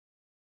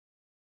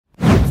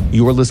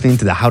You're listening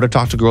to the How to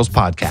Talk to Girls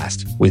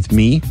podcast with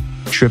me,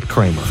 Trip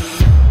Kramer.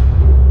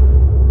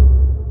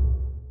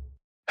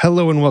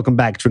 Hello and welcome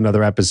back to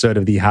another episode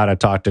of the How to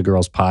Talk to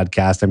Girls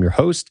podcast. I'm your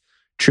host,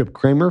 Trip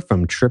Kramer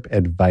from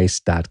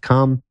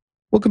tripadvice.com.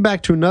 Welcome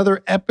back to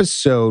another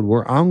episode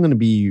where I'm going to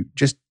be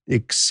just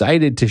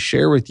excited to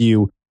share with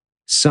you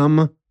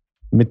some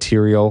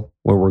material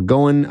where we're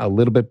going a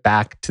little bit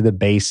back to the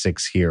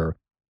basics here.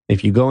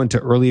 If you go into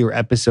earlier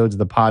episodes of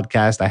the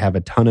podcast, I have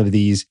a ton of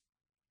these.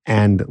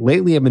 And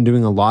lately, I've been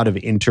doing a lot of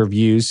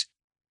interviews,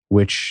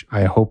 which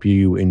I hope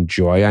you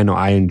enjoy. I know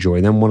I enjoy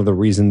them. One of the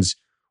reasons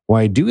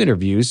why I do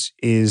interviews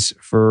is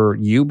for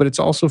you, but it's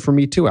also for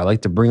me too. I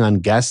like to bring on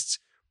guests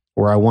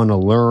where I want to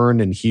learn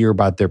and hear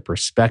about their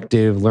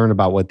perspective, learn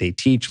about what they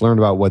teach, learn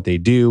about what they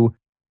do.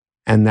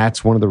 And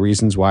that's one of the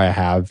reasons why I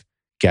have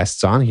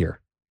guests on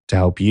here to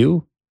help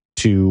you,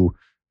 to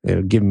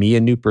give me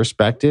a new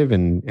perspective.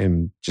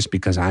 And just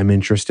because I'm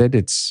interested,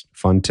 it's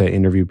fun to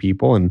interview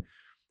people and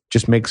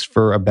just makes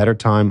for a better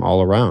time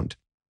all around.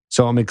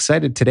 So I'm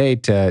excited today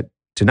to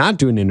not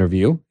do an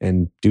interview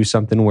and do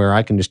something where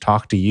I can just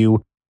talk to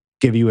you,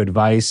 give you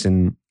advice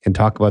and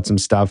talk about some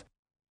stuff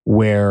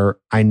where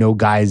I know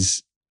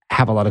guys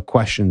have a lot of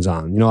questions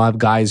on. I have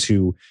guys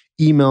who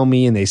email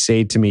me and they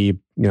say to me,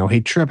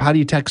 hey Trip, how do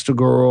you text a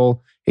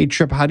girl? Hey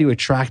Trip, how do you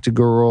attract a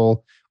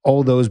girl?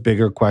 All those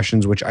bigger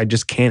questions, which I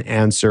just can't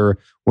answer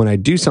when I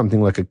do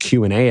something like a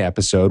Q&A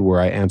episode where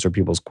I answer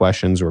people's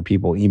questions or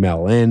people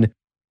email in,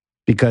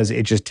 because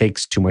it just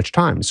takes too much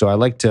time. So I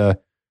like to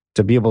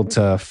be able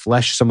to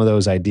flesh some of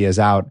those ideas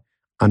out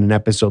on an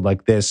episode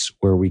like this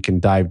where we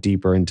can dive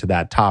deeper into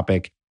that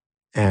topic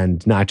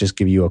and not just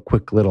give you a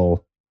quick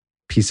little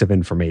piece of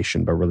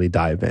information, but really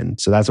dive in.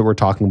 So that's what we're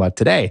talking about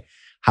today,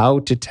 how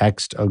to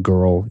text a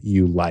girl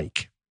you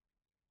like.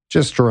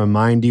 Just to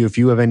remind you, if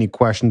you have any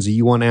questions that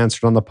you want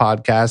answered on the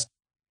podcast,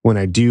 when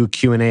I do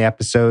Q&A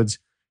episodes,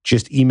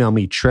 just email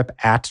me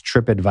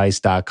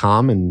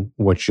trip@tripadvice.com, and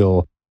what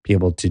you'll be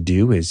able to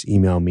do is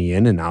email me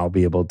in and I'll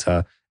be able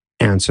to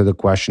answer the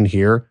question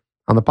here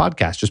on the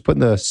podcast. Just put in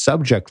the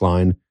subject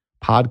line,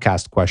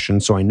 podcast question,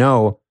 so I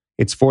know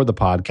it's for the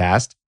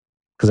podcast,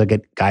 because I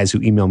get guys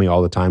who email me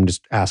all the time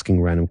just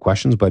asking random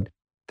questions, but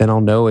then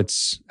I'll know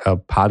it's a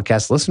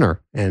podcast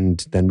listener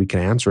and then we can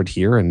answer it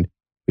here and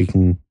we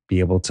can be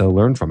able to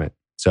learn from it.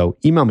 So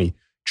email me,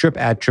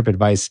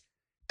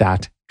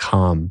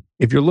 trip@tripadvice.com.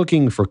 If you're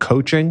looking for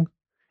coaching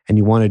and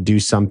you want to do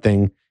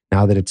something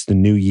now that it's the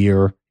new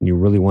year and you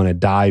really want to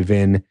dive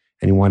in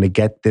and you want to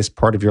get this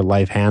part of your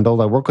life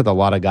handled. I work with a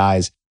lot of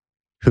guys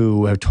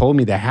who have told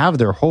me they have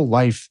their whole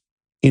life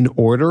in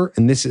order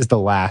and this is the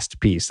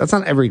last piece. That's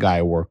not every guy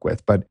I work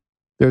with, but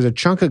there's a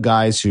chunk of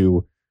guys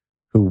who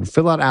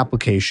fill out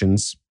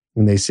applications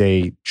and they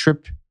say,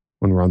 Trip,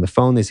 when we're on the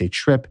phone, they say,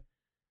 Trip,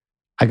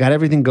 I got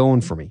everything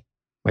going for me.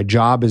 My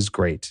job is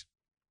great.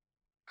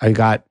 I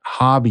got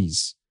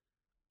hobbies.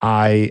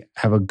 I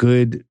have a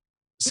good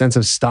sense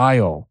of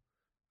style.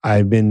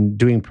 I've been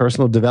doing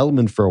personal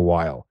development for a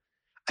while.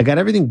 I got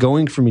everything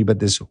going for me, but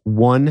this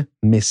one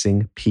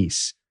missing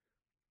piece.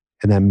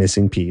 And that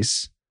missing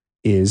piece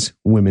is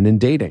women in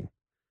dating.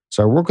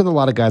 So I work with a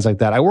lot of guys like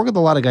that. I work with a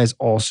lot of guys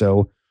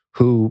also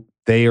who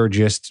they are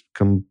just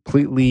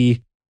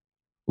completely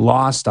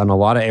lost on a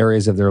lot of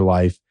areas of their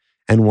life.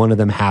 And one of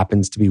them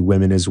happens to be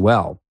women as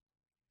well.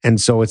 And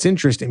so it's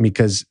interesting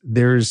because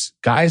there's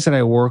guys that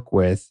I work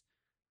with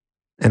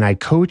and I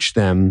coach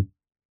them.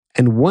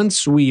 And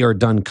once we are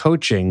done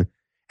coaching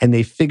and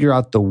they figure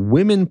out the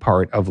women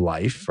part of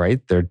life,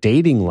 right, their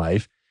dating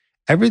life,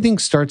 everything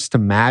starts to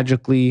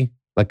magically,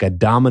 like a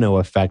domino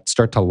effect,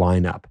 start to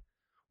line up.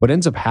 What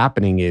ends up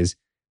happening is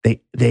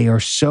they are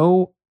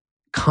so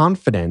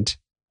confident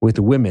with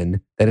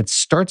women that it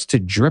starts to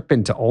drip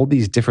into all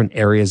these different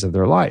areas of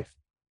their life.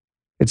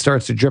 It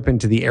starts to drip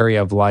into the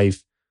area of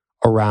life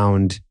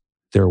around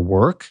their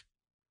work,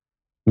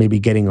 maybe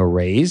getting a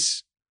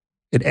raise.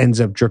 It ends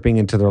up dripping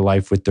into their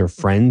life with their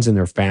friends and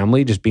their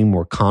family, just being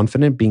more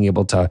confident, being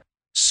able to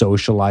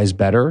socialize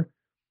better.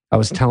 I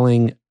was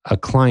telling a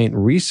client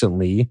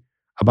recently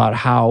about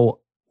how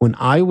when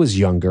I was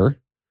younger,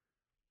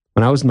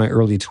 when I was in my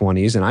early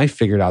 20s and I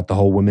figured out the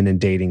whole women in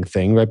dating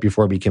thing right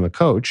before I became a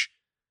coach,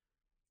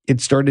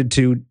 it started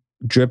to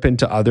drip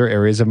into other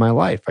areas of my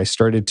life. I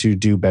started to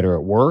do better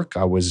at work.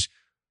 I was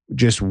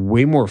just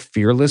way more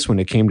fearless when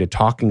it came to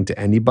talking to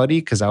anybody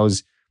because I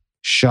was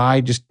shy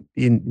just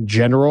in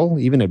general,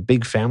 even at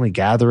big family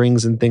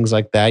gatherings and things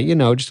like that,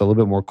 just a little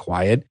bit more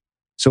quiet.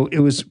 So it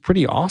was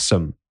pretty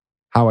awesome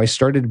how I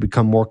started to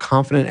become more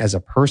confident as a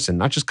person,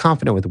 not just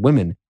confident with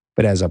women,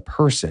 but as a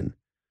person.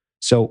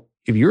 So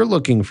if you're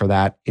looking for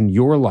that in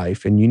your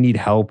life and you need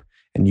help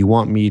and you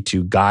want me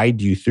to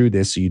guide you through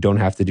this so you don't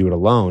have to do it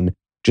alone,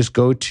 just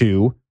go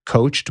to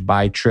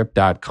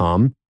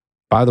coachedbytrip.com.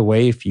 By the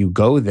way, if you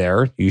go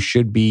there, you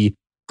should be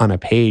on a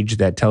page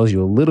that tells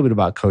you a little bit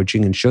about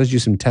coaching and shows you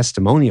some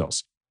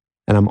testimonials.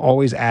 And I'm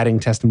always adding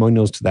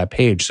testimonials to that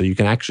page so you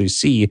can actually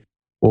see,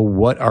 well,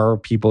 what are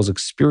people's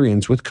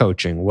experience with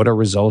coaching? What are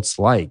results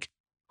like?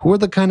 Who are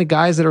the kind of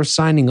guys that are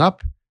signing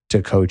up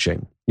to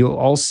coaching? You'll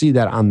all see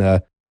that on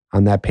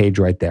that page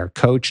right there,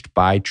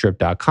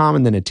 coachedbytrip.com.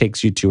 And then it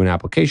takes you to an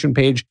application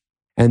page.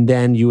 And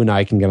then you and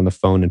I can get on the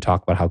phone and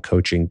talk about how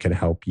coaching can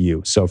help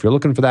you. So if you're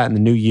looking for that in the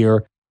new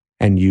year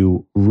and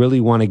you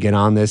really want to get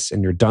on this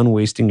and you're done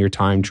wasting your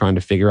time trying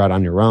to figure out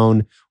on your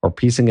own or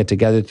piecing it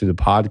together through the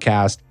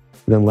podcast,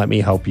 then let me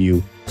help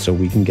you so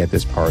we can get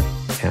this part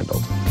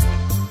handled.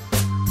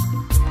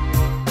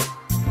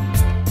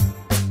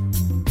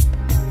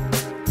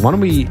 Why don't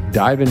we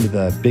dive into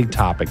the big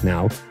topic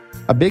now?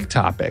 A big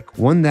topic,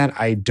 one that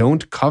I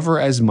don't cover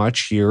as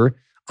much here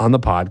on the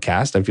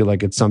podcast. I feel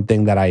like it's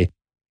something that I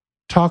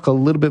talk a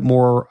little bit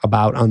more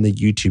about on the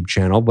YouTube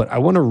channel, but I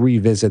want to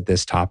revisit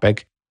this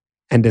topic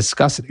and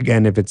discuss it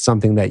again if it's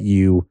something that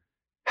you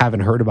haven't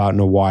heard about in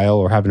a while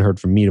or haven't heard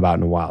from me about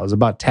in a while. It's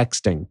about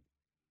texting.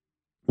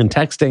 And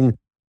texting,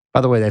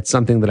 by the way, that's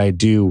something that I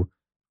do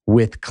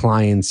with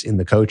clients in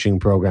the coaching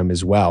program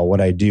as well.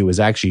 What I do is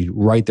actually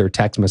write their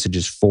text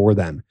messages for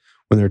them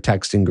when they're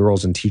texting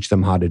girls and teach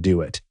them how to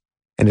do it.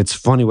 And it's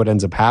funny what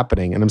ends up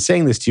happening. And I'm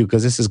saying this to you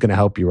because this is going to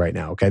help you right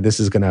now, okay? This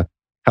is going to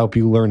help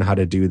you learn how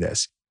to do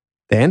this.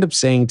 They end up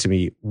saying to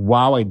me,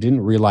 wow, I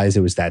didn't realize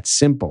it was that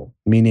simple,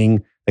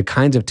 meaning the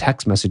kinds of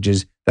text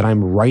messages that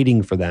I'm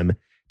writing for them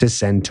to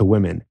send to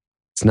women.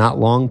 It's not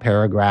long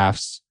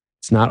paragraphs.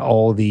 It's not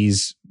all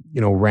these,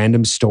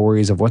 random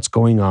stories of what's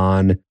going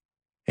on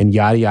and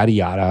yada, yada,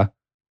 yada.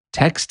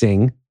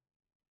 Texting,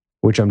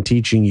 which I'm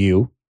teaching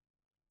you,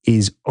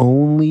 is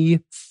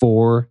only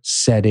for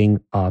setting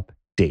up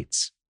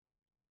dates.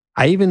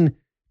 I even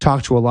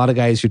talk to a lot of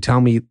guys who tell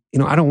me,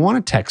 I don't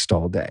want to text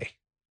all day.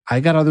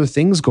 I got other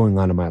things going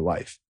on in my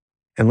life.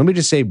 And let me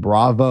just say,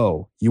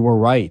 bravo, you were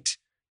right.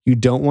 You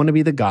don't want to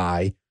be the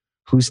guy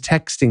who's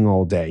texting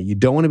all day. You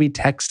don't want to be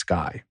text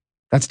guy.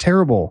 That's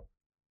terrible.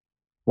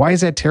 Why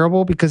is that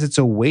terrible? Because it's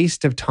a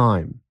waste of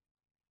time.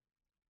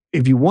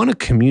 If you want to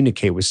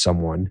communicate with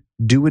someone,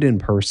 do it in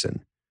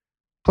person.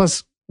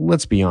 Plus,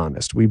 let's be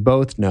honest. We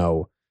both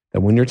know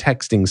that when you're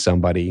texting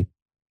somebody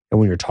and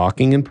when you're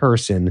talking in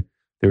person,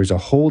 there's a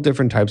whole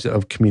different types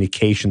of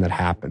communication that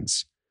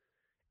happens.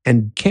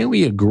 And can't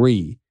we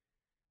agree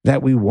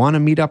that we want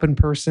to meet up in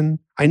person?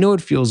 I know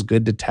it feels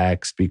good to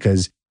text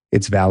because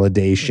it's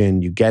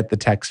validation. You get the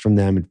text from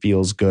them. It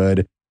feels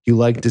good. You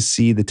like to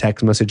see the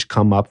text message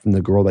come up from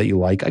the girl that you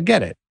like. I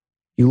get it.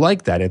 You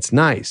like that. It's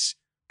nice.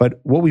 But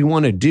what we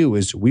want to do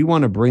is we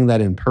want to bring that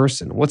in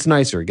person. What's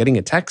nicer, getting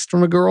a text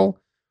from a girl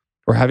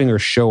or having her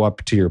show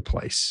up to your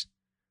place?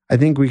 I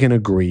think we can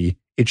agree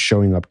it's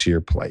showing up to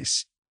your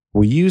place.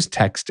 We use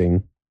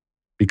texting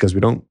because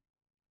we don't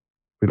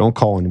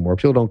call anymore.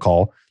 People don't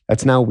call.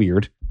 That's now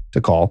weird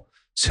to call.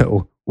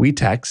 So we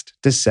text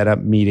to set up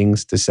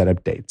meetings, to set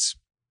up dates.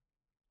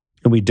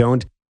 And we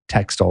don't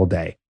text all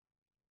day.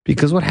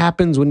 Because what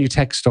happens when you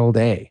text all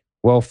day?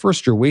 Well,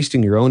 first, you're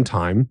wasting your own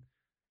time.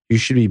 You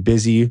should be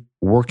busy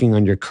working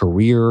on your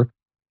career,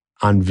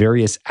 on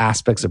various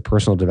aspects of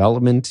personal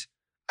development.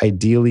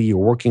 Ideally, you're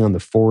working on the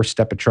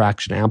 4-step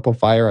attraction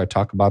amplifier. I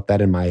talk about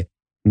that in my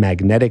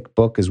magnetic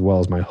book as well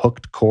as my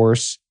hooked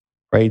course,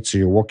 right? So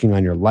you're working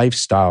on your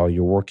lifestyle.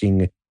 You're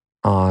working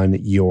on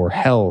your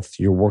health.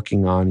 You're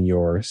working on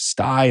your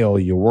style.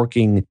 You're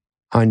working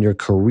on your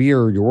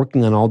career. You're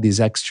working on all these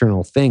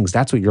external things.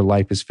 That's what your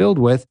life is filled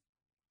with,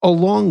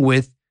 along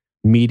with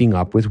meeting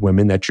up with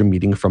women that you're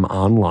meeting from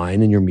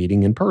online and you're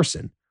meeting in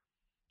person.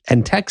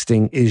 And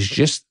texting is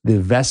just the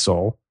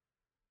vessel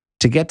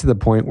to get to the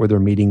point where they're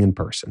meeting in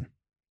person,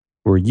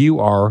 where you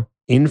are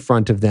in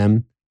front of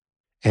them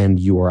and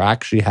you are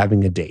actually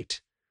having a date.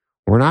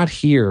 We're not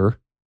here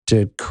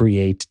to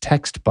create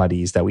text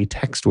buddies that we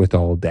text with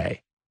all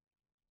day.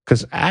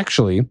 Because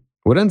actually,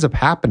 what ends up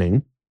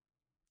happening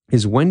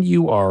is when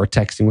you are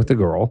texting with a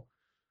girl,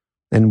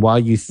 and while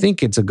you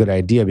think it's a good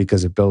idea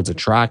because it builds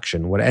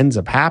attraction, what ends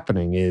up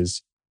happening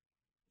is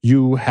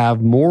you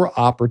have more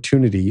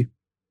opportunity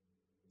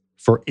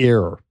for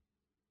error.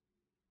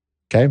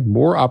 Okay?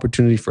 More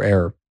opportunity for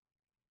error.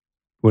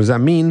 What does that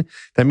mean?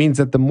 That means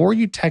that the more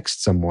you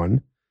text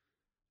someone,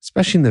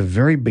 especially in the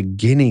very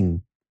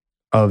beginning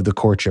of the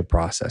courtship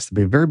process,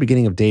 the very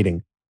beginning of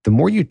dating, the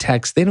more you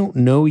text, they don't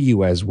know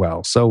you as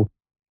well. So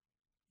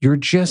you're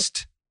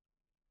just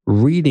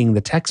reading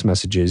the text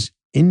messages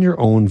in your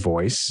own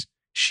voice.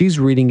 She's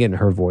reading it in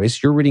her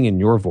voice. You're reading it in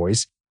your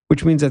voice,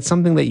 which means that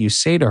something that you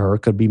say to her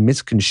could be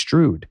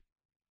misconstrued.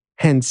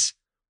 Hence,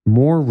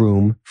 more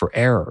room for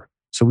error.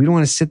 So we don't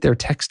want to sit there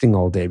texting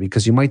all day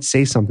because you might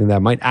say something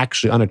that might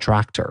actually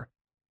unattract her.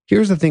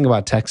 Here's the thing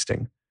about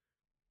texting.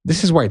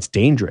 This is why it's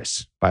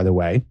dangerous, by the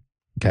way.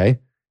 Okay?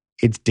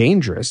 It's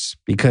dangerous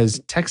because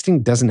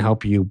texting doesn't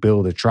help you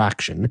build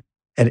attraction.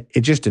 And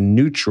it's just a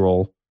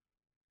neutral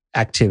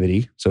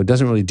activity. So it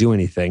doesn't really do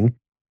anything.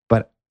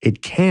 But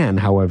it can,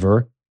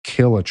 however,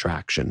 kill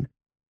attraction.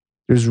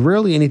 There's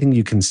rarely anything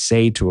you can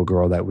say to a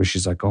girl that where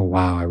she's like, oh,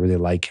 wow, I really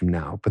like him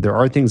now. But there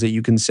are things that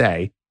you can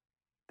say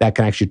that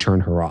can actually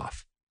turn her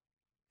off.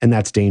 And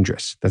that's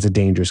dangerous. That's a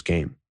dangerous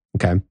game.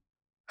 Okay.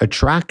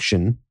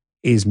 Attraction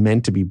is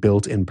meant to be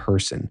built in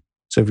person.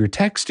 So if you're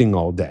texting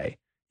all day,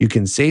 You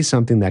can say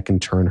something that can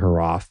turn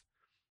her off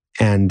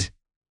and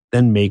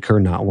then make her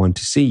not want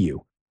to see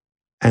you.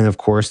 And of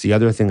course, the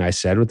other thing I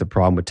said with the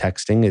problem with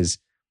texting is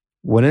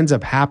what ends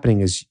up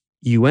happening is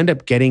you end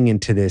up getting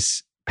into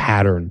this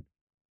pattern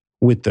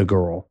with the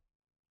girl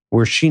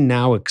where she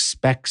now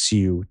expects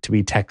you to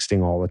be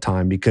texting all the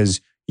time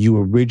because you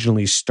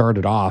originally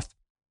started off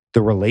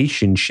the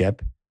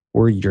relationship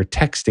where you're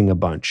texting a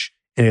bunch.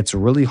 And it's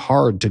really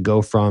hard to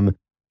go from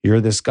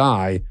you're this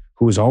guy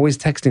who is always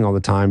texting all the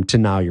time to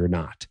now you're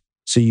not.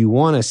 So you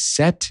want to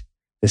set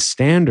the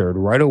standard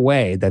right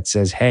away that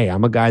says, hey,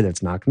 I'm a guy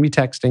that's not going to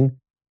be texting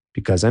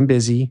because I'm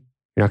busy.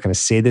 You're not going to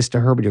say this to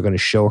her, but you're going to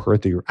show her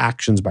through your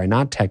actions by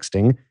not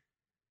texting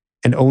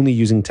and only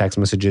using text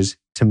messages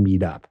to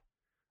meet up.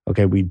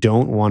 Okay, we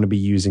don't want to be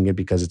using it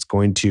because it's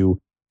going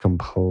to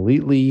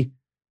completely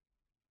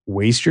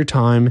waste your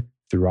time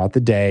throughout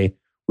the day.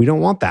 We don't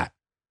want that.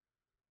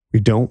 We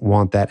don't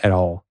want that at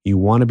all. You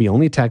want to be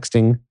only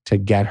texting to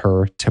get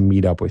her to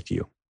meet up with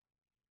you.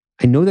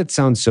 I know that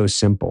sounds so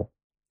simple.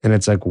 And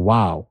it's like,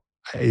 wow,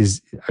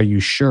 are you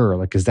sure?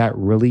 Like, is that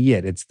really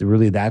it? It's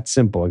really that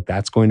simple. Like,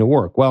 that's going to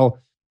work. Well,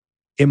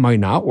 it might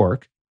not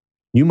work.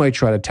 You might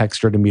try to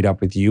text her to meet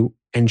up with you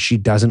and she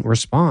doesn't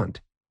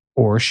respond.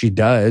 Or she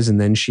does and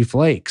then she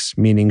flakes,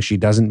 meaning she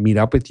doesn't meet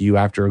up with you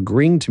after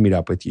agreeing to meet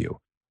up with you.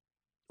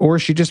 Or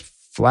she just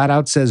flat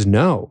out says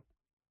no.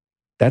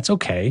 That's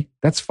okay.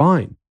 That's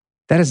fine.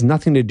 That has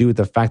nothing to do with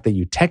the fact that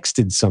you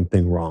texted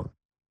something wrong.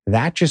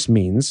 That just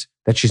means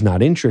that she's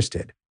not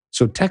interested.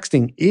 So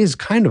texting is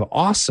kind of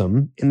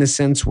awesome in the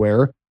sense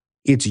where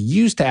it's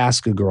used to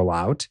ask a girl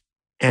out.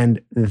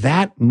 And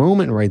that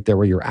moment right there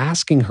where you're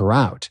asking her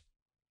out,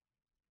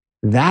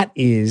 that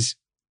is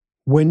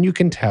when you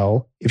can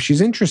tell if she's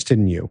interested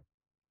in you.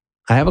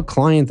 I have a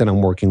client that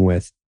I'm working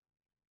with,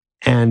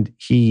 and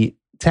he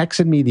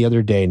texted me the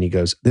other day and he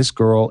goes, this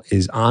girl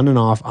is on and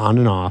off, on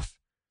and off.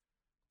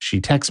 She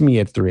texts me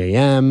at 3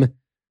 a.m.,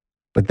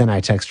 but then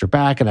I text her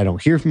back and I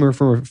don't hear from her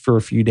for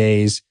a few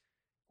days.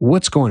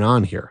 What's going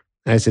on here?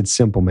 And I said,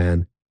 simple,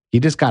 man.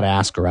 You just got to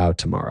ask her out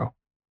tomorrow.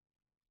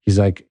 He's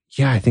like,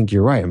 yeah, I think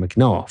you're right. I'm like,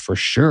 no, for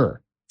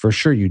sure. For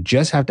sure. You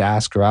just have to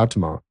ask her out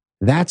tomorrow.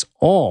 That's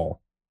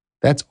all.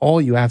 That's all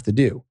you have to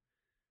do.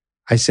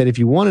 I said, if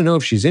you want to know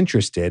if she's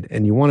interested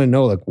and you want to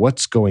know like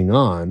what's going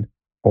on,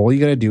 all you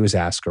got to do is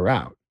ask her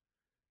out.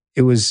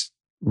 It was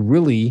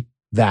really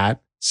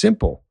that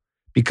simple.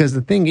 Because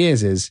the thing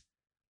is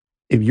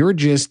if you're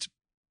just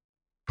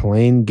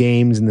playing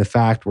games in the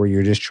fact where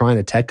you're just trying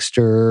to text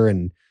her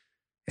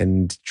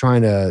and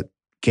trying to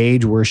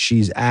gauge where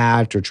she's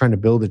at or trying to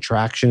build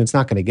attraction, it's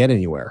not going to get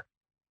anywhere.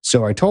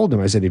 So I told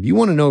him, I said, if you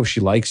want to know if she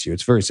likes you,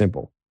 it's very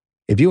simple.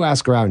 If you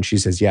ask her out and she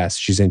says yes,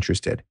 she's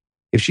interested.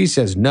 If she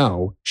says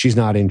no, she's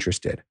not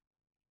interested.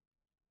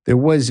 There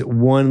was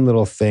one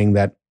little thing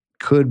that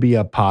could be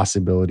a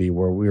possibility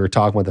where we were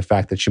talking about the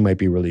fact that she might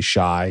be really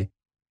shy,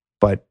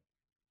 but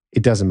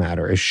it doesn't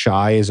matter. As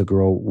shy as a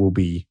girl will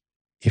be,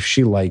 if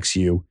she likes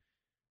you,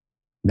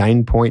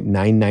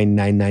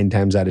 9.9999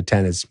 times out of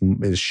 10, as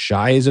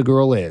shy as a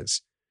girl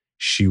is,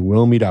 she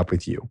will meet up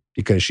with you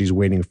because she's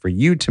waiting for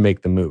you to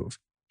make the move.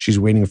 She's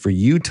waiting for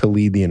you to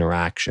lead the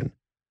interaction.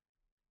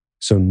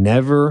 So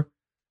never,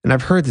 and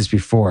I've heard this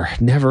before,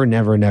 never,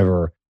 never,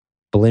 never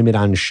blame it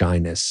on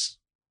shyness.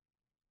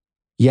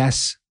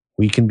 Yes,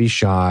 we can be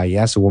shy.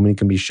 Yes, a woman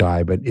can be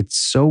shy, but it's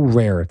so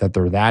rare that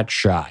they're that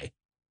shy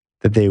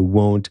that they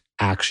won't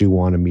actually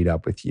want to meet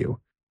up with you.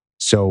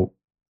 So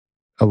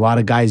a lot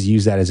of guys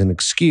use that as an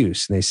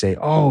excuse. And they say,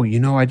 oh,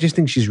 I just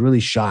think she's really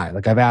shy.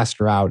 Like I've asked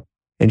her out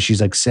and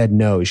she's like said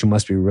no, she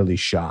must be really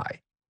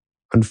shy.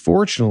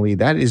 Unfortunately,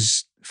 that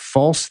is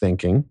false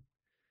thinking.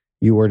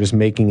 You are just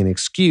making an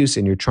excuse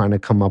and you're trying to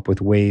come up with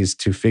ways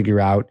to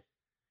figure out,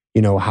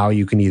 how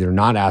you can either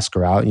not ask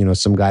her out.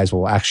 Some guys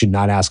will actually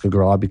not ask a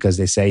girl out because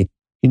they say,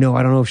 I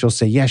don't know if she'll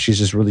say yes, she's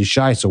just really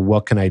shy. So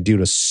what can I do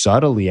to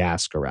subtly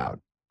ask her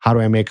out? How do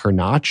I make her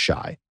not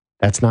shy?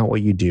 That's not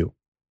what you do.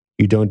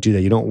 You don't do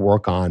that. You don't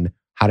work on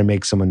how to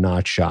make someone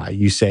not shy.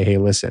 You say, hey,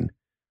 listen,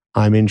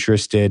 I'm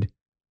interested.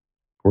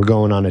 We're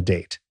going on a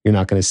date. You're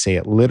not going to say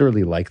it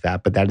literally like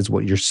that, but that is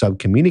what you're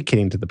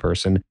sub-communicating to the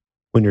person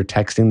when you're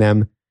texting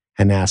them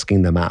and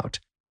asking them out.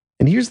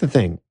 And here's the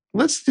thing.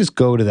 Let's just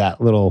go to that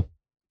little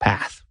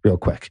path real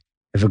quick.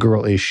 If a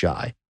girl is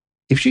shy,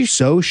 if she's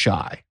so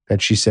shy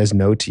that she says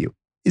no to you,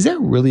 is that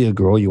really a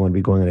girl you want to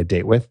be going on a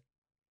date with?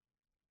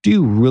 Do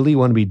you really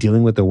want to be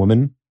dealing with a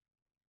woman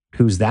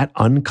who's that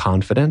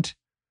unconfident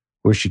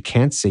where she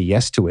can't say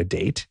yes to a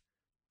date?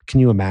 Can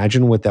you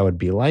imagine what that would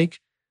be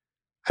like?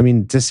 I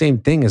mean, it's the same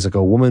thing as like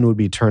a woman would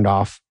be turned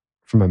off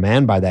from a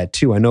man by that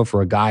too. I know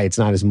for a guy, it's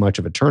not as much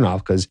of a turnoff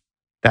because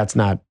that's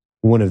not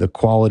one of the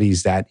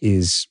qualities that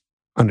is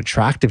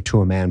unattractive to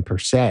a man per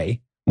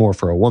se, more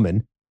for a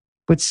woman.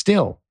 But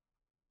still,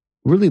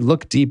 really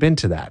look deep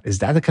into that. Is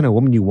that the kind of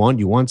woman you want?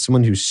 You want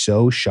someone who's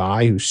so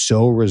shy, who's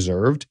so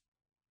reserved?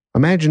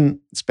 Imagine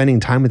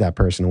spending time with that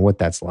person and what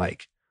that's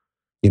like.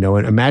 And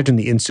imagine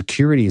the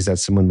insecurities that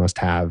someone must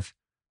have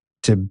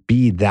to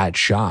be that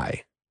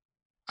shy.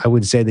 I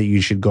would say that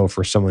you should go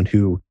for someone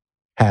who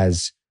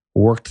has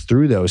worked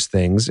through those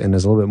things and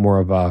is a little bit more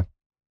of a,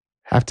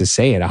 have to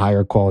say it, a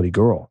higher quality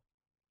girl.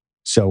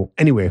 So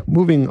anyway,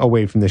 moving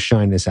away from the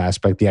shyness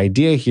aspect, the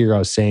idea here I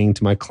was saying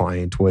to my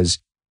client was,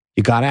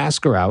 you got to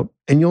ask her out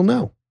and you'll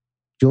know.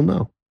 You'll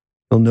know.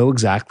 You'll know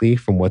exactly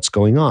from what's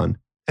going on.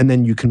 And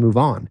then you can move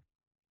on.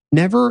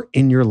 Never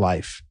in your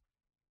life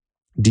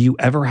do you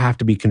ever have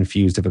to be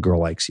confused if a girl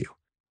likes you.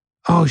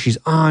 Oh, she's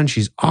on,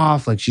 she's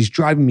off, like she's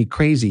driving me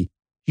crazy.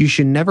 You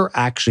should never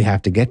actually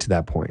have to get to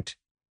that point,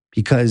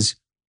 because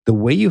the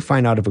way you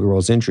find out if a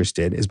girl's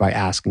interested is by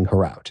asking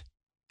her out.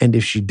 And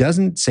if she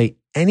doesn't say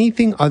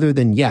anything other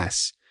than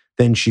yes,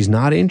 then she's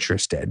not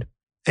interested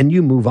and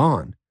you move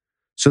on.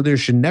 So there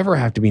should never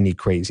have to be any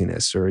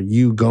craziness or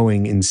you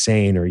going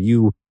insane or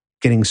you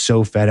getting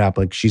so fed up.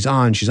 Like she's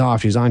on, she's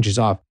off, she's on, she's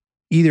off.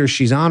 Either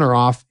she's on or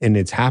off and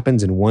it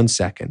happens in 1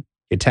 second.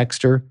 You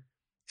text her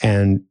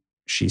and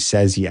she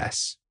says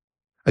yes.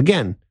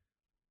 Again,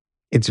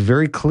 it's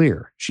very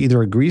clear. She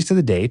either agrees to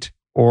the date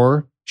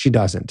or she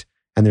doesn't.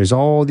 And there's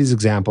all these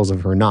examples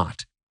of her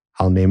not.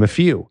 I'll name a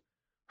few.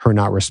 Her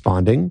not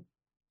responding,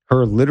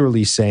 her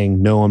literally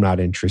saying, no, I'm not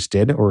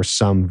interested, or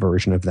some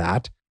version of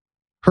that.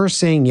 Her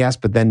saying yes,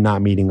 but then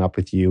not meeting up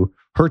with you.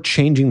 Her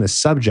changing the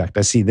subject.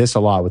 I see this a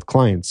lot with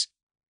clients.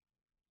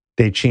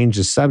 They change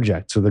the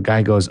subject. So the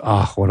guy goes,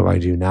 oh, what do I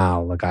do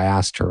now? Like I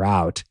asked her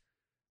out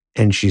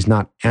and she's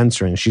not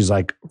answering. She's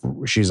like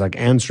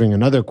answering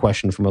another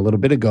question from a little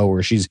bit ago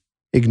where she's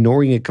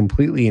ignoring it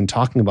completely and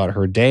talking about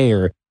her day,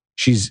 or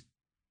she's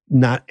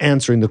not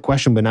answering the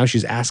question, but now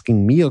she's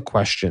asking me a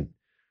question.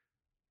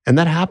 And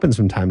that happens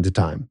from time to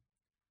time.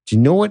 Do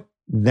you know what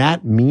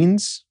that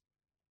means?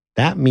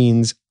 That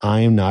means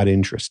I am not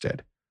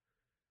interested.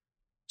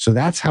 So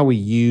that's how we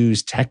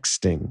use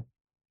texting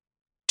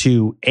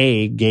to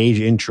gauge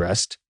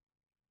interest.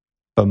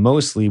 But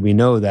mostly we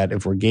know that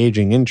if we're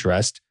gauging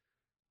interest,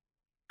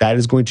 that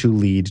is going to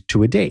lead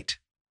to a date.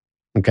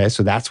 Okay,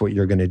 so that's what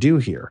you're going to do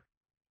here.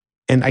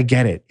 And I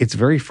get it. It's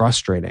very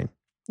frustrating.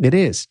 It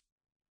is.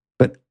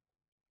 But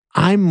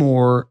I'm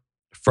more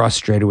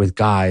frustrated with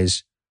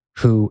guys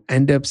who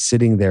end up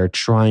sitting there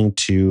trying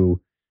to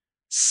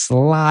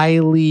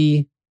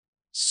slowly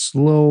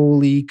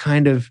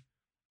kind of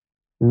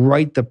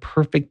write the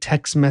perfect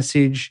text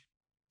message.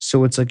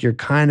 So it's like you're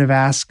kind of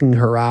asking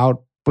her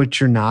out, but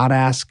you're not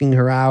asking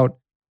her out.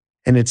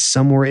 And it's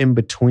somewhere in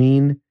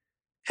between.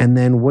 And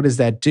then what does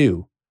that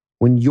do?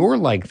 When you're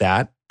like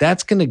that,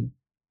 that's going to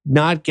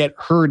not get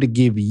her to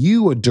give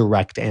you a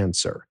direct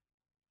answer.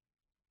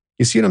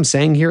 You see what I'm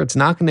saying here? It's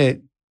not going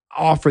to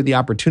offer the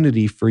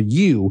opportunity for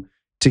you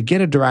to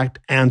get a direct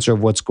answer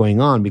of what's going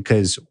on,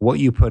 because what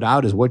you put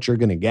out is what you're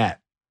going to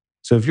get.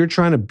 So if you're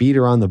trying to beat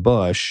around the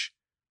bush,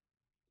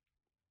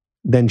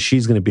 then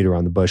she's going to beat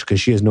around the bush because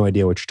she has no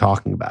idea what you're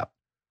talking about.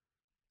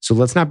 So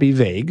let's not be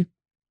vague.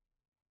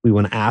 We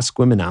want to ask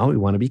women out. We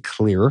want to be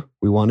clear.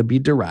 We want to be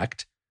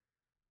direct.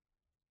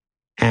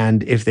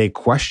 And if they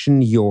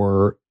question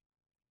your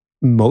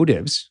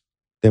motives,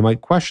 they might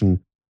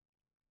question,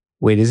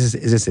 wait, is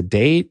this a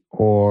date?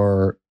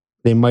 Or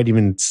they might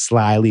even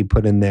slyly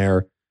put in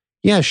there,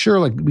 yeah, sure,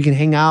 like we can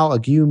hang out,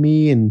 like you,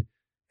 me, and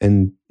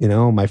you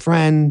know, my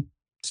friend,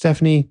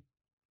 Stephanie,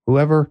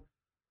 whoever.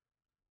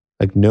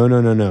 Like,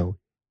 no.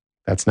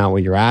 That's not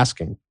what you're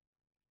asking.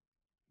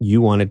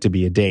 You want it to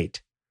be a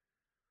date.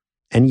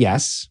 And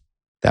yes,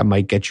 that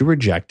might get you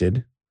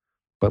rejected.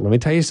 But let me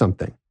tell you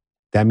something.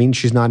 That means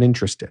she's not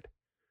interested.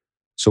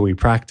 So we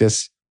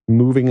practice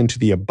moving into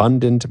the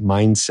abundant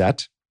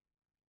mindset.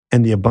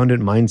 And the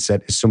abundant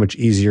mindset is so much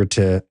easier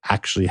to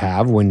actually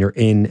have when you're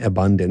in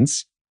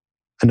abundance.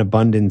 And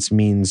abundance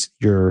means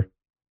you're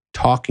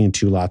talking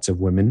to lots of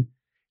women,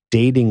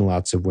 dating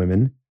lots of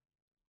women,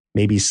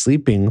 maybe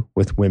sleeping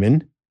with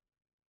women,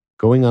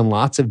 going on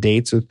lots of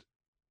dates with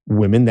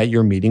women that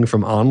you're meeting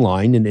from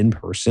online and in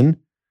person.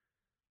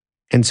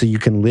 And so you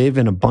can live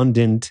an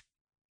abundant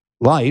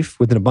life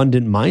with an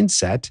abundant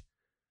mindset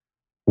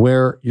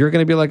where you're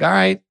going to be like, all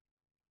right,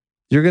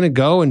 you're going to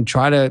go and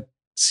try to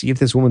see if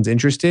this woman's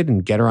interested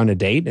and get her on a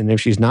date. And if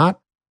she's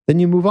not, then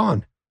you move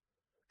on.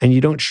 And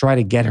you don't try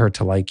to get her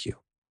to like you.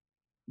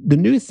 The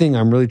new thing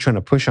I'm really trying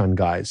to push on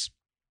guys,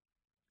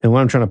 and what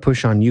I'm trying to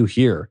push on you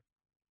here,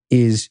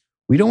 is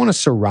we don't want to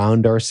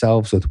surround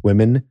ourselves with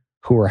women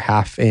who are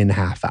half in,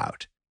 half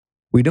out.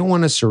 We don't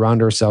want to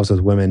surround ourselves with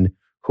women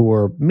who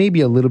are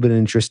maybe a little bit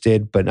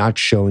interested, but not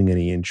showing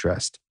any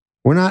interest.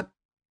 We're not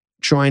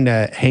trying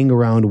to hang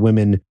around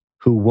women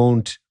who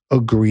won't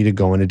agree to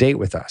go on a date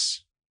with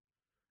us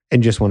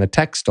and just want to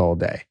text all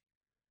day.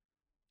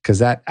 Because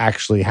that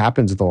actually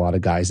happens with a lot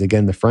of guys.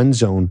 Again, the friend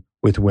zone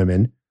with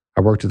women.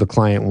 I worked with a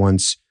client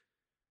once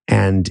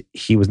and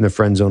he was in the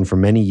friend zone for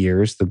many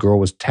years. The girl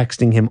was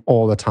texting him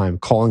all the time,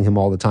 calling him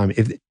all the time.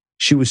 If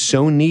she was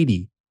so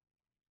needy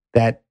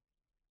that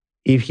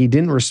if he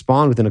didn't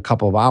respond within a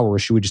couple of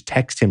hours, she would just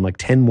text him like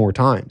 10 more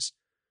times.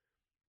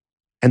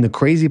 And the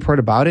crazy part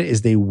about it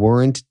is they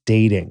weren't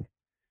dating.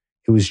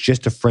 It was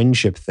just a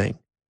friendship thing.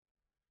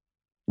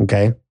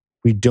 Okay?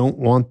 We don't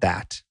want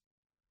that.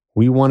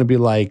 We want to be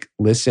like,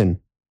 listen,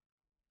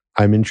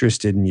 I'm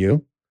interested in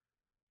you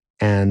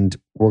and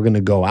we're going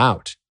to go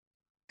out.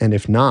 And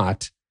if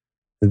not,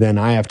 then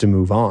I have to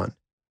move on.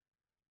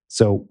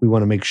 So we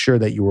want to make sure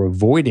that you're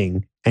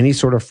avoiding any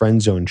sort of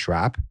friend zone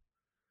trap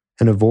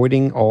and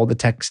avoiding all the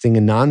texting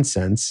and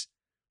nonsense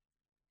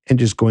and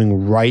just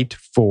going right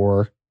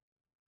for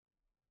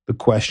the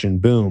question,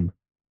 boom.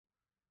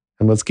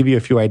 And let's give you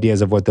a few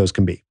ideas of what those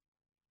can be.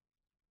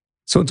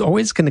 So it's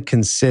always going to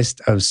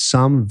consist of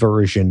some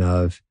version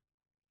of,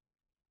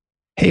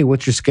 hey,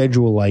 what's your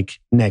schedule like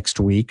next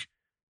week?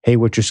 Hey,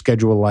 what's your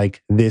schedule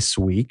like this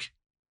week?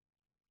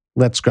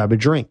 Let's grab a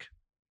drink.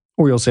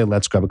 Or you'll say,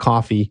 let's grab a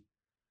coffee.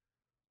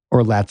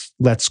 Or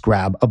let's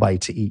grab a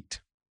bite to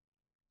eat.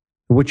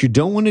 What you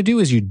don't want to do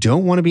is you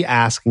don't want to be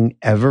asking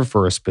ever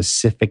for a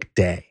specific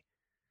day.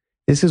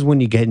 This is when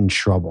you get in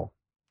trouble.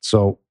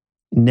 So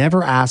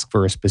never ask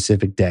for a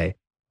specific day.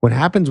 What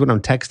happens when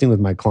I'm texting with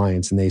my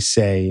clients and they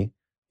say,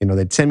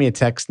 they'd send me a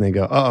text and they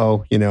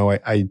go,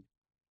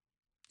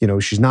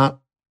 she's not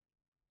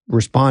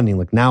responding.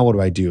 Like, now what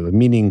do I do?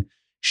 Meaning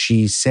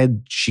she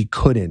said she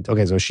couldn't.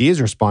 Okay, so she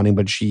is responding,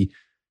 but she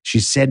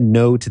said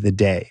no to the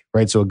day,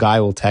 right? So a guy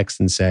will text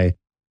and say,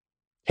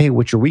 hey,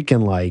 what's your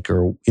weekend like?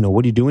 Or,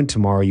 what are you doing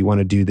tomorrow? You want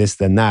to do this,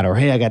 then that? Or,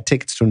 hey, I got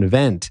tickets to an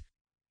event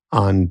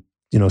on,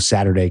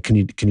 Saturday. Can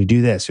you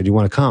do this? Or do you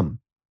want to come?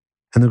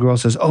 And the girl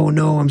says, oh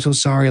no, I'm so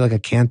sorry. Like, I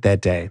can't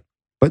that day.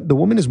 But the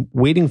woman is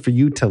waiting for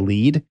you to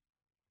lead.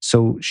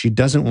 So she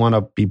doesn't want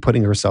to be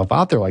putting herself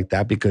out there like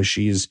that because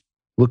she's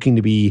looking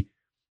to be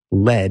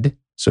led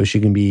so she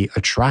can be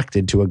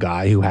attracted to a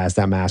guy who has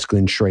that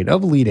masculine trait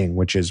of leading,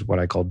 which is what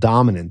I call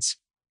dominance.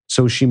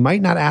 So she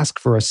might not ask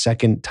for a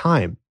second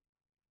time,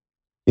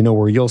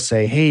 where you'll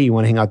say, hey, you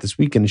want to hang out this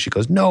weekend? And she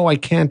goes, no, I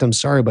can't. I'm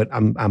sorry, but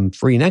I'm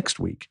free next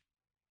week.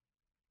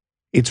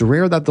 It's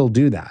rare that they'll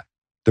do that.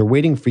 They're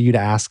waiting for you to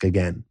ask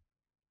again.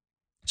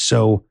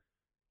 So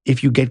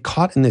if you get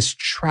caught in this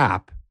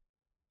trap,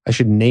 I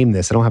should name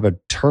this. I don't have a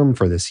term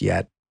for this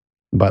yet,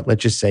 but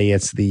let's just say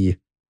it's the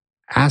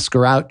ask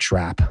her out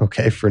trap,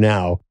 okay, for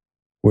now,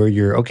 where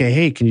you're, okay,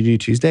 hey, can you do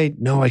Tuesday?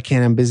 No, I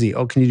can't. I'm busy.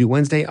 Oh, can you do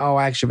Wednesday? Oh,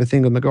 I actually have a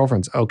thing with my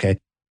girlfriends. Okay.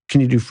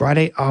 Can you do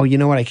Friday? Oh, you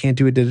know what? I can't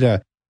do it. Da, da, da.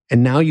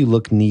 And now you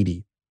look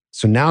needy.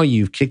 So now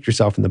you've kicked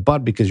yourself in the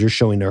butt because you're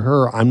showing to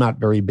her, I'm not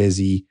very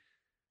busy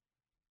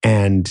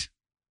and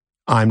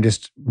I'm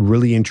just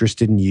really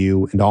interested in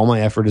you and all my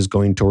effort is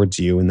going towards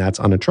you, and that's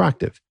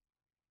unattractive.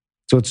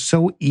 So it's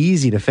so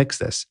easy to fix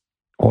this.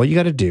 All you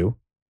got to do,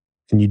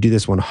 and you do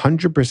this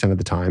 100% of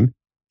the time,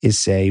 is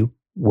say,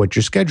 what's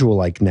your schedule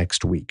like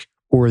next week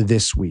or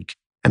this week?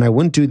 And I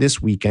wouldn't do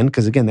this weekend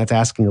because, again, that's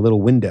asking a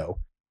little window.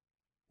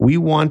 We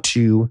want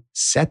to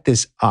set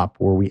this up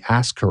where we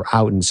ask her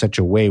out in such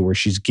a way where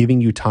she's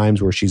giving you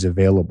times where she's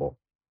available.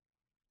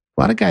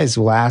 A lot of guys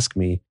will ask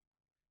me,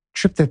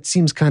 Trip, that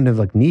seems kind of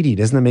like needy.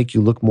 Doesn't that make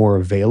you look more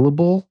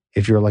available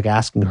if you're like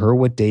asking her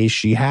what days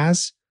she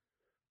has?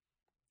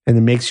 And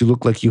it makes you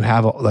look like you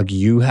have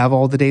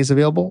all the days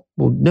available?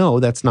 Well, no,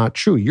 that's not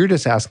true. You're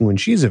just asking when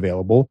she's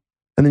available,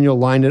 and then you'll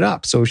line it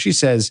up. So if she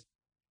says,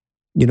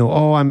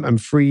 oh, I'm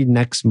free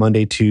next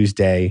Monday,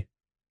 Tuesday,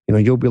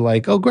 you'll be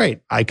like, oh, great,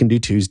 I can do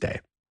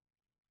Tuesday.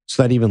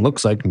 So that even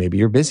looks like maybe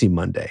you're busy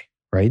Monday,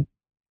 right?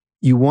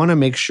 You want to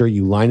make sure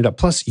you line it up.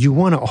 Plus, you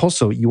want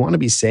to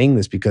be saying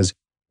this because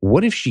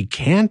what if she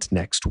can't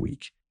next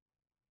week?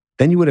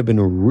 Then you would have been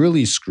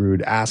really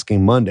screwed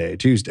asking Monday,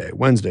 Tuesday,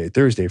 Wednesday,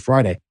 Thursday,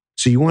 Friday.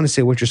 So you want to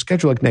say, what's your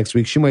schedule like next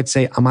week? She might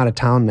say, I'm out of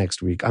town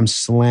next week. I'm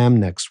slammed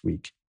next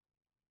week.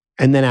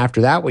 And then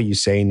after that, what you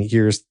say, and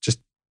here's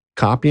just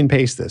copy and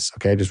paste this,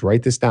 okay? Just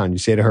write this down. You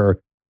say to her,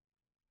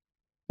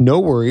 no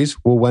worries.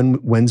 Well,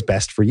 when's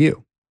best for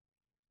you?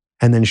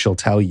 And then she'll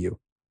tell you,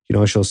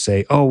 she'll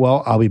say, oh,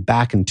 well, I'll be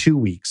back in 2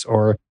 weeks,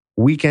 or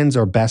weekends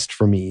are best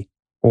for me.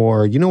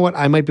 Or, you know what?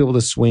 I might be able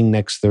to swing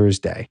next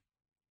Thursday.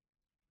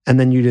 And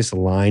then you just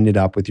line it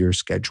up with your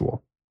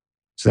schedule.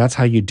 So that's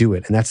how you do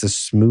it. And that's the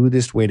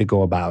smoothest way to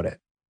go about it.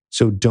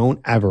 So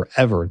don't ever,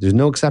 there's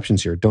no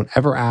exceptions here. Don't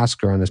ever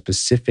ask her on a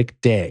specific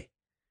day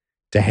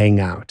to hang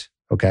out.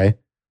 Okay.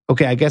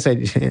 I guess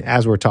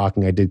as we're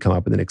talking, I did come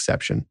up with an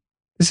exception.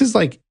 This is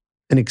like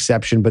an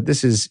exception, but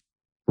this is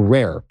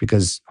rare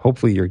because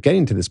hopefully you're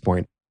getting to this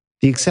point.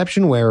 The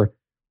exception where,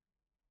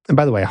 and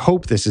by the way, I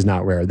hope this is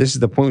not rare. This is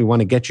the point we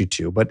want to get you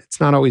to, but it's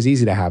not always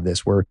easy to have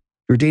this where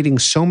you're dating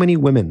so many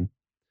women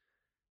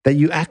that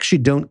you actually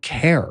don't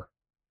care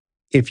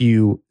if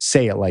you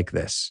say it like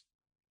this.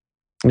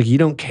 Like you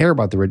don't care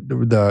about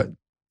the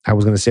I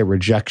was going to say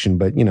rejection,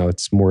 but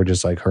it's more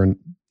just like her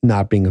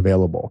not being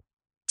available.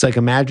 It's like,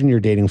 imagine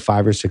you're dating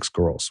 5 or 6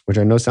 girls, which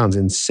I know sounds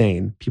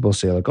insane. People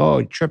say like,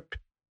 oh, Trip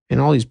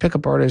and all these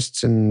pickup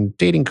artists and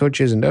dating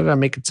coaches and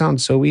make it sound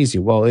so easy.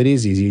 Well, it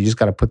is easy. You just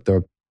got to put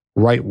the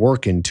right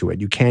work into it.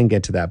 You can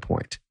get to that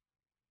point.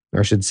 Or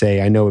I should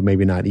say, I know it may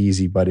be not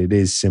easy, but it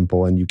is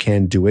simple and you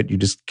can do it. You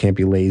just can't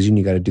be lazy and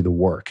you got to do the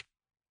work.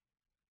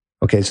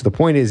 Okay, so the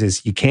point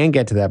is you can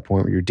get to that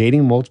point where you're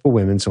dating multiple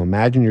women. So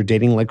imagine you're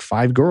dating like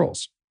 5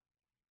 girls.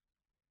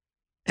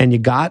 and you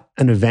got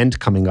an event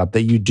coming up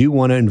that you do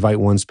want to invite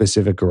one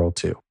specific girl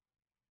to,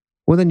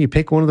 well, then you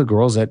pick one of the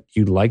girls that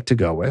you'd like to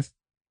go with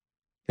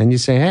and you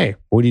say, hey,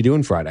 what are you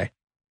doing Friday?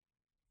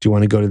 Do you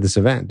want to go to this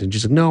event? And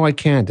she's like, no, I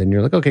can't. And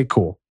you're like, okay,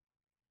 cool.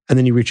 And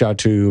then you reach out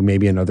to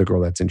maybe another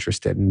girl that's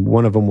interested, and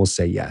one of them will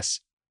say yes.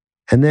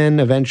 And then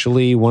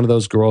eventually one of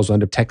those girls will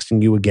end up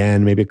texting you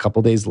again, maybe a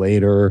couple days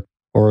later.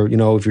 Or,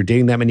 if you're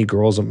dating that many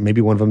girls,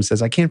 maybe one of them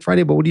says, I can't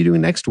Friday, but what are you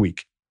doing next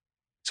week?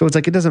 So it's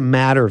like, it doesn't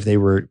matter if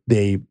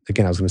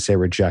again, I was going to say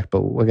reject,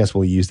 but I guess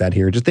we'll use that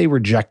here. Just they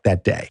reject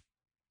that day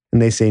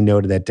and they say no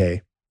to that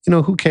day.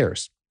 Who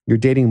cares? You're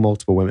dating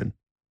multiple women.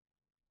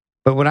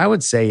 But what I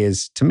would say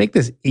is to make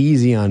this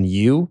easy on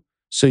you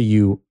so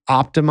you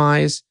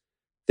optimize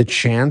the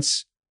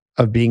chance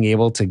of being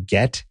able to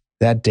get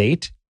that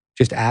date,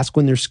 just ask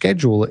when their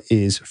schedule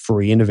is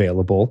free and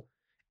available.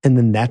 And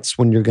then that's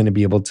when you're going to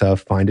be able to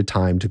find a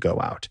time to go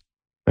out.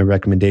 My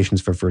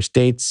recommendations for first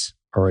dates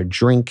are a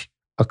drink,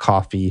 a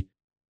coffee,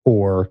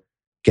 or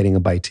getting a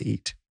bite to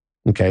eat.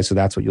 Okay, so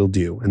that's what you'll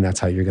do. And that's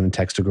how you're going to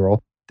text a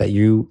girl that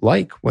you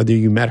like, whether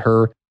you met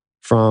her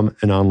from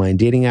an online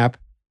dating app,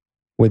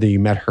 whether you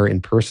met her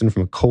in person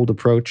from a cold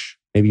approach,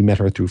 maybe you met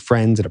her through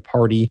friends at a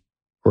party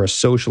or a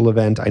social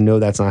event. I know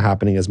that's not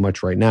happening as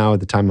much right now at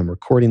the time I'm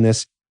recording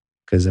this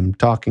because I'm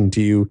talking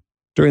to you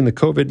during the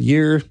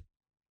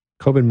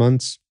COVID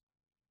months.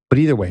 But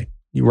either way,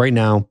 right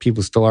now,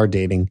 people still are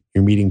dating.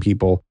 You're meeting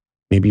people.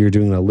 Maybe you're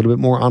doing it a little bit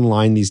more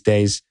online these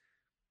days.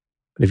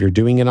 But if you're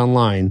doing it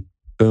online,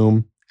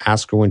 boom,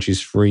 ask her when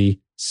she's free,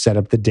 set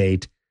up the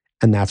date,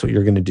 and that's what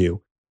you're going to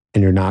do.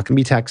 And you're not going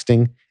to be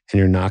texting, and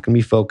you're not going to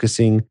be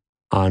focusing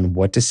on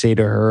what to say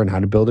to her and how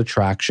to build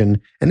attraction.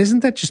 And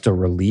isn't that just a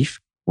relief?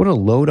 What a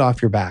load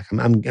off your back.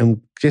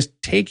 I'm just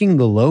taking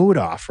the load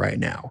off right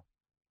now.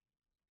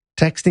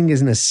 Texting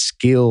isn't a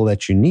skill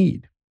that you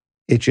need.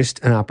 It's just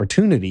an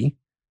opportunity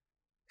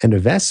and a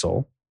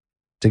vessel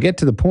to get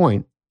to the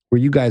point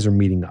where you guys are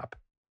meeting up.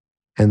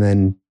 And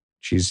then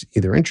she's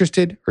either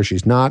interested or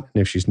she's not.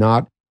 And if she's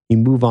not, you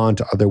move on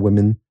to other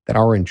women that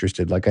are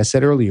interested. Like I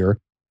said earlier,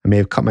 I may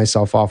have cut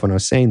myself off when I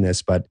was saying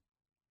this, but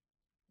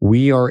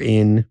we are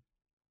in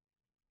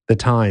the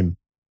time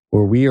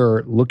where we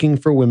are looking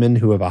for women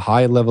who have a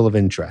high level of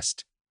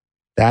interest.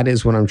 That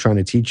is what I'm trying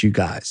to teach you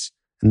guys.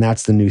 And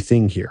that's the new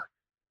thing here.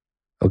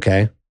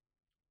 Okay?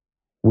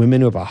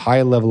 Women who have a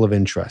high level of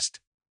interest.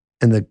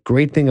 And the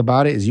great thing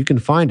about it is you can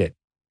find it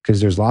because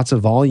there's lots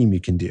of volume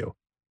you can do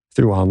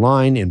through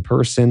online, in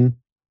person.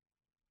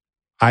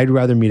 I'd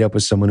rather meet up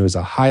with someone who has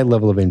a high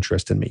level of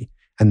interest in me.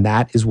 And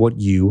that is what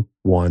you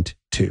want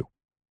too.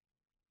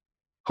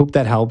 Hope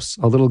that helps.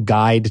 A little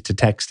guide to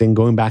texting,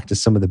 going back to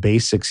some of the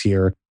basics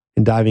here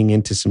and diving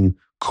into some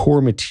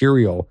core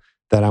material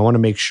that I want to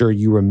make sure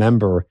you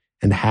remember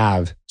and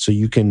have so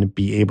you can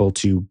be able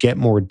to get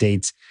more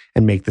dates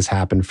and make this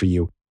happen for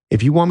you.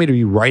 If you want me to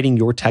be writing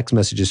your text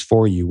messages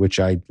for you, which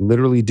I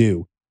literally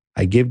do,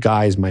 I give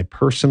guys my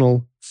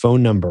personal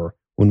phone number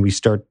when we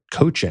start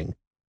coaching,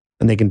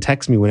 and they can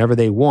text me whenever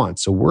they want.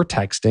 So we're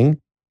texting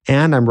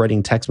and I'm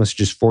writing text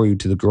messages for you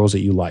to the girls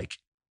that you like.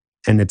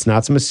 And it's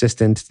not some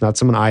assistant, it's not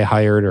someone I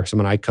hired or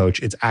someone I coach,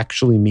 it's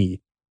actually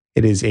me.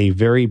 It is a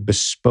very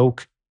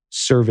bespoke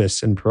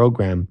service and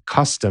program,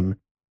 custom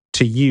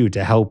to you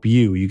to help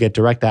you. You get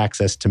direct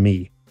access to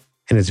me.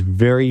 And it's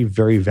very,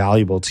 very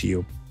valuable to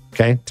you,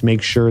 okay? To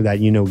make sure that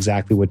you know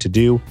exactly what to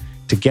do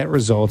to get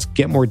results,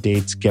 get more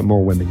dates, get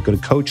more women. Go to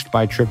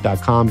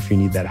coachedbytrip.com if you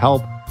need that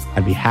help.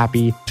 I'd be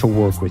happy to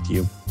work with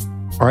you.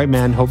 All right,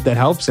 man, hope that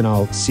helps, and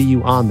I'll see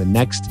you on the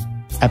next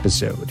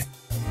episode.